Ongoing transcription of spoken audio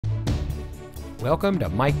Welcome to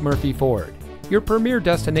Mike Murphy Ford, your premier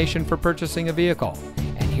destination for purchasing a vehicle.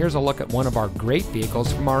 And here's a look at one of our great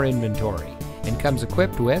vehicles from our inventory, and comes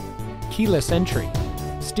equipped with keyless entry,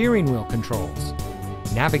 steering wheel controls,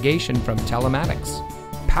 navigation from telematics,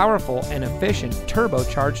 powerful and efficient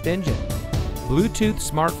turbocharged engine, Bluetooth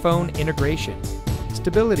smartphone integration,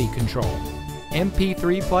 stability control,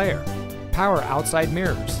 MP3 player, power outside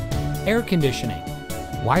mirrors, air conditioning,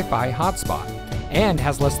 Wi-Fi hotspot, and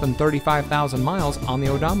has less than 35,000 miles on the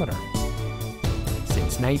odometer.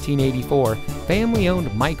 Since 1984,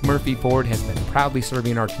 family-owned Mike Murphy Ford has been proudly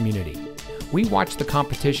serving our community. We watch the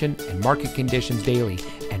competition and market conditions daily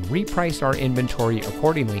and reprice our inventory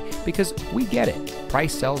accordingly because we get it.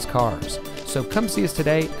 Price sells cars. So come see us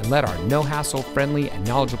today and let our no-hassle, friendly, and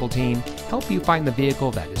knowledgeable team help you find the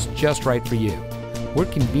vehicle that is just right for you. We're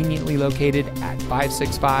conveniently located at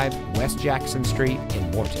 565 West Jackson Street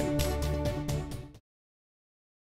in Morton.